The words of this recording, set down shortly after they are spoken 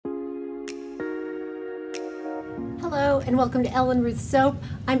Hello and welcome to Ellen Ruth Soap.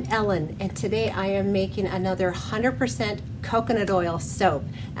 I'm Ellen and today I am making another 100% coconut oil soap,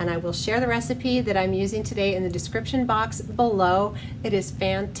 and I will share the recipe that I'm using today in the description box below. It is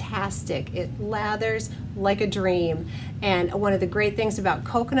fantastic. It lathers like a dream, and one of the great things about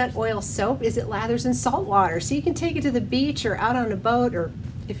coconut oil soap is it lathers in salt water, so you can take it to the beach or out on a boat, or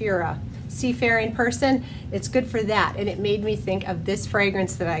if you're a seafaring person, it's good for that. And it made me think of this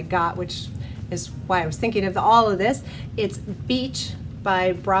fragrance that I got, which is why I was thinking of all of this. It's Beach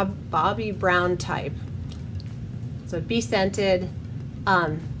by Bobbi Brown type. So bee scented.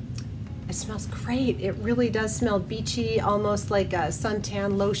 It smells great. It really does smell beachy, almost like a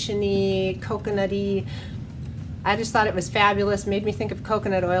suntan lotion-y, coconutty. I just thought it was fabulous. Made me think of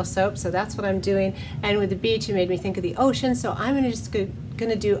coconut oil soap, so that's what I'm doing. And with the beach, it made me think of the ocean, so I'm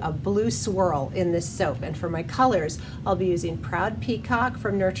gonna do a blue swirl in this soap. And for my colors, I'll be using Proud Peacock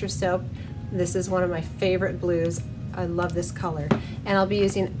from Nurture Soap. This is one of my favorite blues. I love this color. And I'll be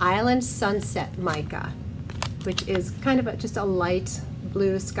using Island Sunset Mica, which is kind of just a light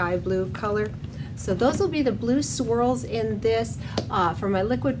blue, sky blue color. So those will be the blue swirls in this. For my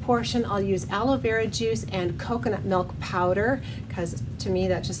liquid portion, I'll use aloe vera juice and coconut milk powder, because to me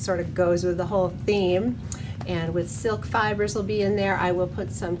that just sort of goes with the whole theme. And with silk fibers will be in there. I will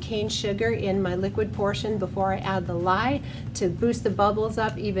put some cane sugar in my liquid portion before I add the lye to boost the bubbles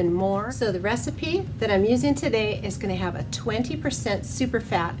up even more. So the recipe that I'm using today is going to have a 20% super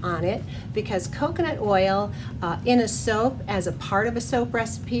fat on it, because coconut oil in a soap as a part of a soap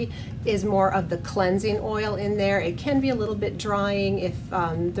recipe is more of the cleansing oil in there. It can be a little bit drying if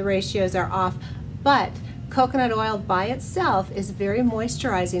the ratios are off, but coconut oil by itself is very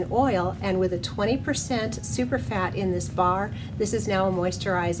moisturizing oil, and with a 20% super fat in this bar, this is now a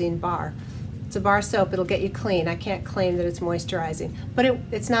moisturizing bar. It's a bar soap, it'll get you clean. I can't claim that it's moisturizing, but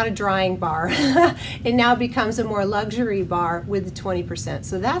it's not a drying bar. It now becomes a more luxury bar with the 20%,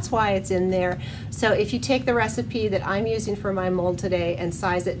 so that's why it's in there. So if you take the recipe that I'm using for my mold today and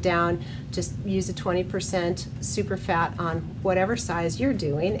size it down, just use a 20% super fat on whatever size you're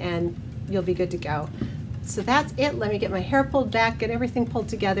doing and you'll be good to go. So that's it. Let me get my hair pulled back, get everything pulled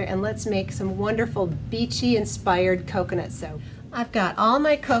together, and let's make some wonderful beachy inspired coconut soap. I've got all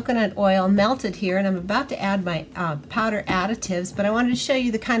my coconut oil melted here, and I'm about to add my powder additives, but I wanted to show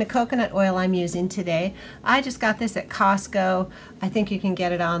you the kind of coconut oil I'm using today. I just got this at Costco. I think you can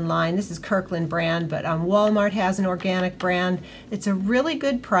get it online. This is Kirkland brand, but Walmart has an organic brand. It's a really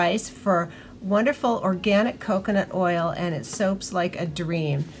good price for wonderful organic coconut oil, and it soaps like a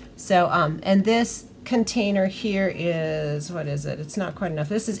dream. So, and this container here is, what is it? It's not quite enough.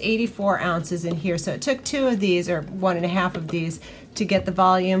 This is 84 ounces in here, so it took 2 of these, or 1.5 of these, to get the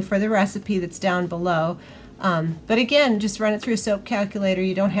volume for the recipe that's down below. But again, just run it through a soap calculator.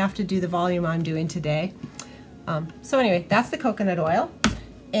 You don't have to do the volume I'm doing today. So anyway, that's the coconut oil.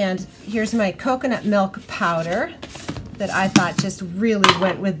 And here's my coconut milk powder that I thought just really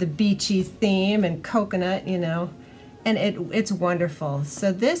went with the beachy theme and coconut, you know. And it's wonderful.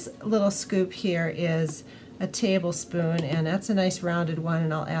 So this little scoop here is a tablespoon, and that's a nice rounded one,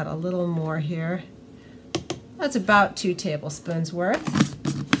 and I'll add a little more here. That's about 2 tablespoons worth.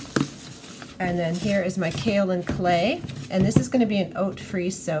 And then here is my Kaolin Clay, and this is going to be an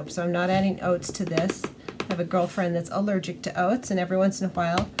oat-free soap, so I'm not adding oats to this. I have a girlfriend that's allergic to oats, and every once in a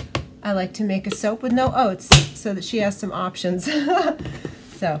while I like to make a soap with no oats so that she has some options.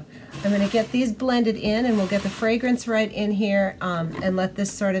 So I'm going to get these blended in, and we'll get the fragrance right in here and let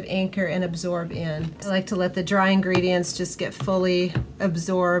this sort of anchor and absorb in. I like to let the dry ingredients just get fully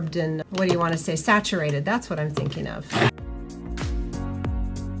absorbed and, what do you want to say, saturated. That's what I'm thinking of.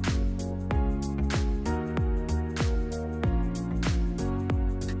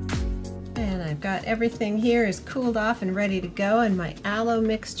 And I've got everything here is cooled off and ready to go. In my aloe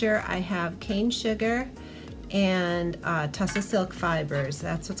mixture, I have cane sugar and a tuss of silk fibers.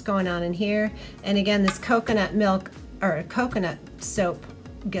 That's what's going on in here. And again, this coconut milk, or coconut soap,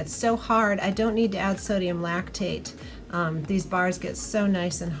 gets so hard, I don't need to add sodium lactate. These bars get so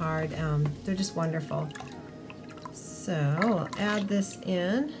nice and hard. They're just wonderful. So I'll add this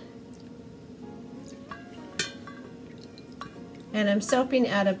in. And I'm soaping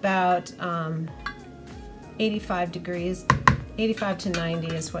at about 85 degrees. 85 to 90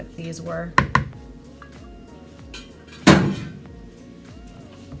 is what these were.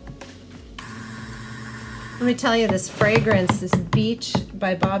 Let me tell you, this fragrance, this Beach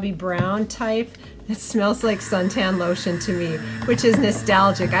by Bobbi Brown type, it smells like suntan lotion to me, which is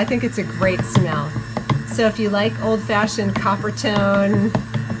nostalgic. I think it's a great smell. So if you like old-fashioned copper tone,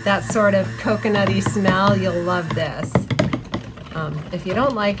 that sort of coconutty smell, you'll love this. If you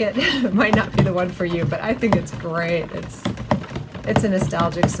don't like it, it might not be the one for you, but I think it's great. It's a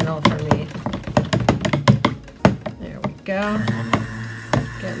nostalgic smell for me. There we go.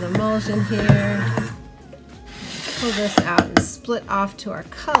 Get an emulsion here. Pull this out and split off to our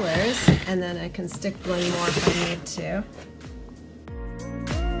colors, and then I can stick blend more if I need to.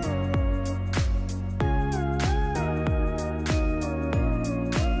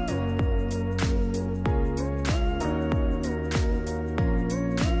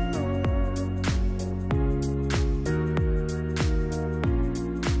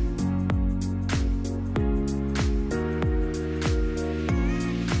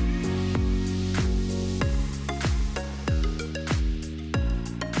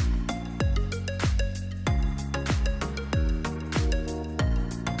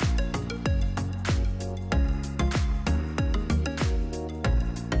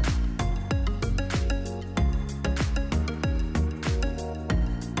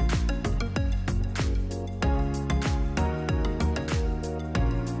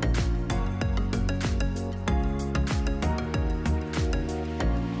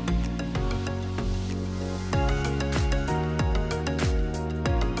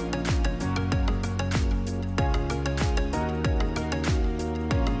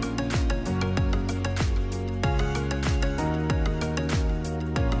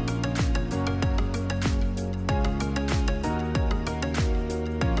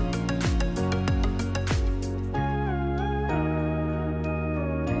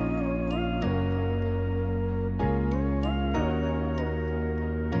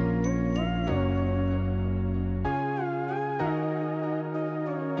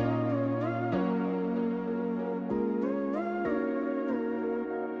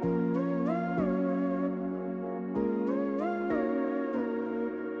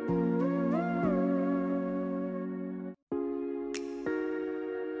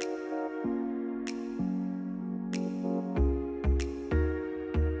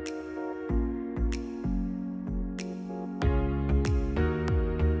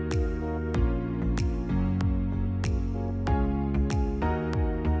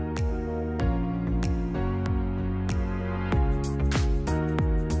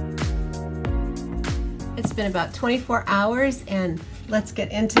 It's been about 24 hours, and let's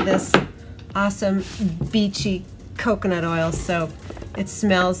get into this awesome beachy coconut oil soap. It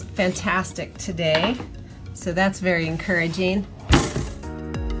smells fantastic today, so that's very encouraging.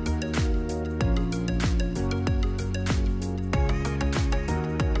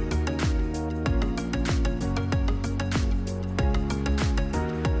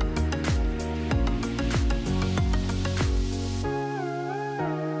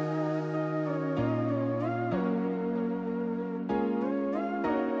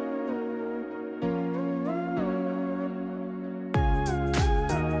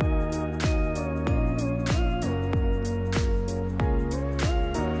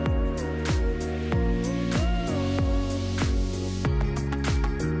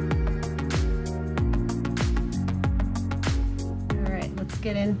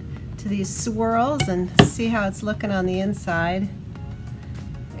 Get into these swirls and see how it's looking on the inside.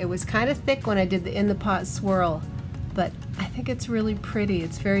 It was kind of thick when I did the in the pot swirl, but I think it's really pretty.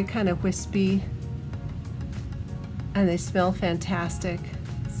 It's very kind of wispy, and they smell fantastic.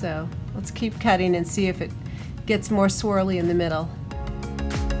 So let's keep cutting and see if it gets more swirly in the middle.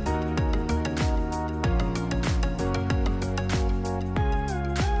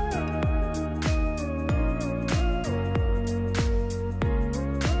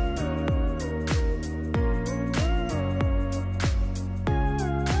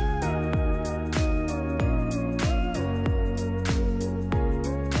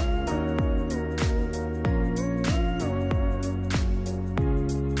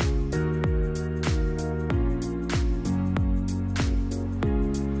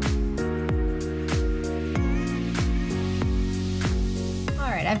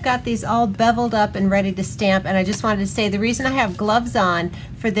 I've got these all beveled up and ready to stamp, and I just wanted to say the reason I have gloves on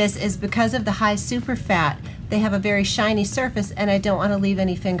for this is because of the high superfat. They have a very shiny surface, and I don't want to leave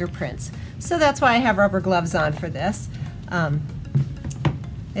any fingerprints. So that's why I have rubber gloves on for this.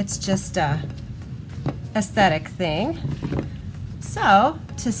 It's just a aesthetic thing. So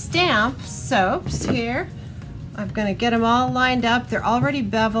to stamp soaps here, I'm going to get them all lined up. They're already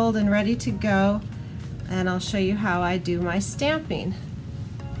beveled and ready to go, and I'll show you how I do my stamping.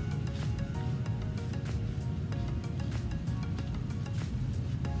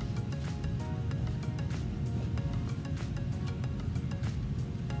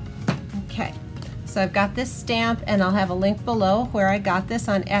 Okay, so I've got this stamp, and I'll have a link below where I got this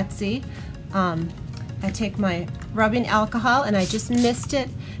on Etsy. I take my rubbing alcohol and I just mist it,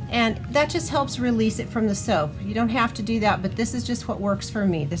 and that just helps release it from the soap. You don't have to do that, but this is just what works for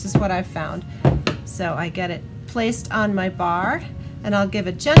me. This is what I've found. So I get it placed on my bar, and I'll give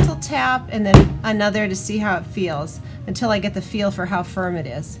a gentle tap and then another to see how it feels until I get the feel for how firm it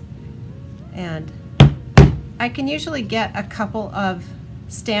is. And I can usually get a couple of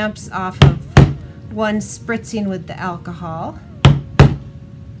stamps off of one spritzing with the alcohol.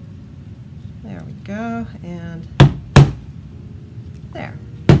 There we go, and there.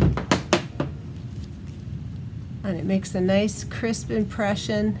 And it makes a nice crisp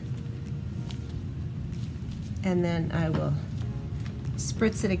impression. And then I will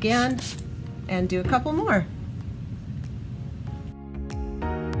spritz it again and do a couple more.